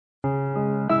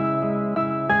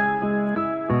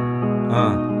Yeah.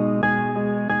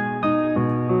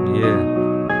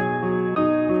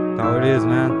 That's how it is,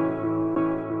 man.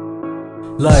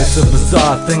 Life's a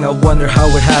bizarre thing, I wonder how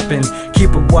it happened.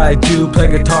 Keep it what I do, play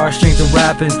guitar, strings and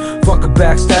rapping. Fuck a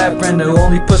backstab friend that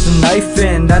only puts a knife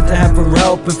in. Not to have for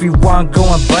help, if you want, go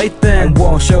and bite them.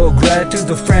 Won't show gratitude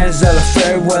to friends that are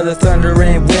fair weather, thunder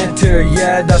and winter.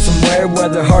 Yeah, that's somewhere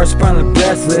weather, heart's burning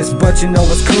breathless. But you know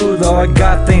what's cool though, I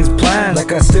got things planned,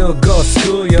 like I still go to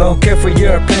school, yo. Don't care for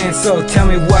your opinion, so tell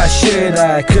me why should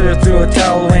I? Could've threw a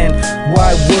towel in,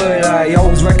 why would I?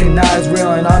 Always recognize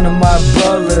real and honor my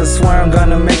brothers. Swear I'm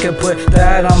gonna make it, put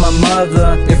that on my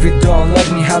mother. If you don't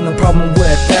love me, have no problem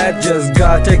with that. Just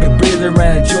gotta take a breather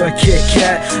and enjoy a Kit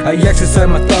Kat. I exercise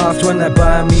my thoughts when they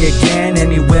buy me again.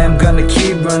 Anyway, I'm gonna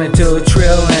keep running till the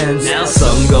trail ends. Now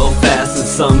some go fast and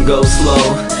some go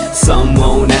slow. Some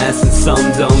won't ask and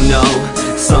some don't know.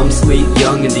 Some sleep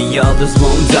young and the others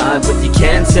won't die. But you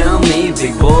can't tell me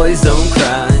big boys don't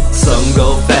cry. Some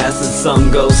go fast and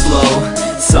some go slow.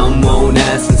 Some won't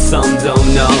ask and some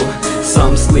don't know.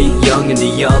 Some sleep young and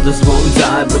the others won't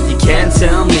die. But you can't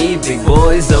tell me big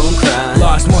boys don't cry.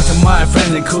 Lost most of my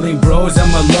friends including bros,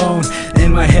 I'm alone.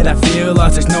 In my head I feel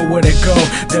lost, there's nowhere to go.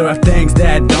 There are things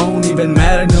that don't even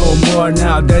matter no more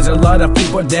now. There's a lot of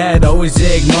people that always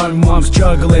ignore. Mom's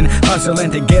struggling,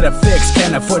 hustling to get a fix.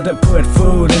 Can't afford to put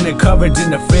food in the cupboards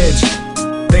in the fridge.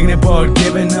 Thinking about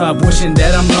giving up, wishing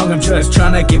that I'm wrong. I'm just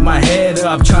trying to keep my head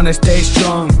up, trying to stay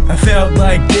strong. I felt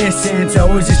like this since I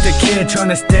was just a kid, trying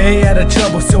to stay out of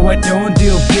trouble so I don't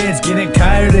do bids. Getting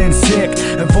tired and sick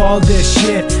of all this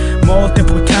shit.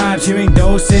 Multiple times hearing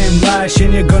those same lies.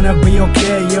 Shit, you're gonna be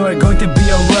okay, you're going to be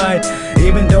alright.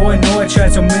 Even though I know I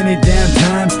tried so many damn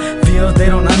times. Feels they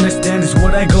don't understand is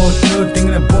what I go through.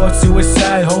 Thinking about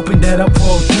suicide, hoping that I'll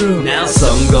pull through. Now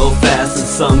some go fast and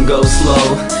some go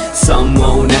slow. Some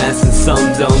won't ask and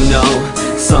some don't know.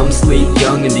 Some sleep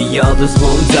young and the others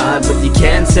won't die. But you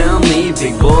can't tell me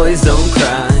big boys don't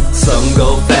cry. Some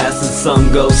go fast and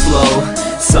some go slow.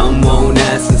 Some won't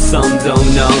ask and some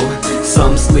don't know.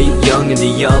 Some sleep young and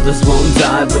the others won't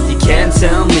die. But you can't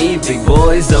tell me big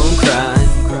boys don't cry.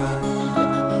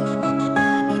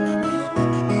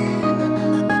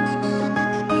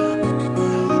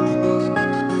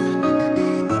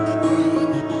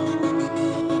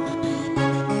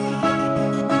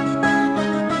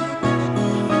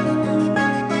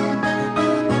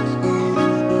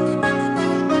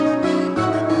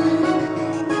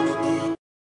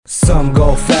 Some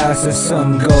go fast and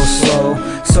some go slow.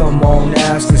 Some won't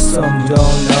ask and some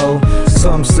don't know.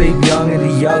 Some sleep young and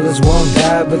the others won't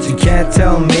die. But you can't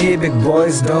tell me big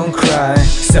boys don't cry.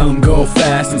 Some go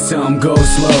fast and some go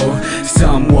slow.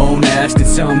 Some won't ask and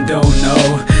some don't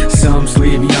know. Some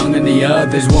sleep young and the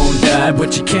others won't die.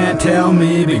 But you can't tell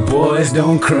me big boys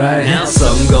don't cry. Now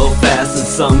some go fast and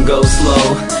some go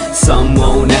slow. Some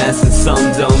won't ask and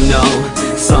some don't know.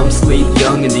 Some sleep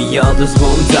young and the others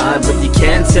won't die. But you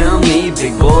can't tell me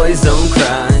big boys don't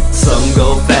cry. Some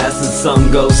go fast and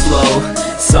some go slow.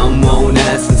 Some won't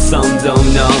ask and some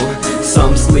don't know.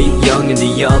 Some sleep young and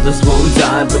the others won't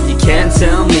die. But you can't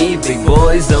tell me big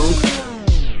boys don't cry.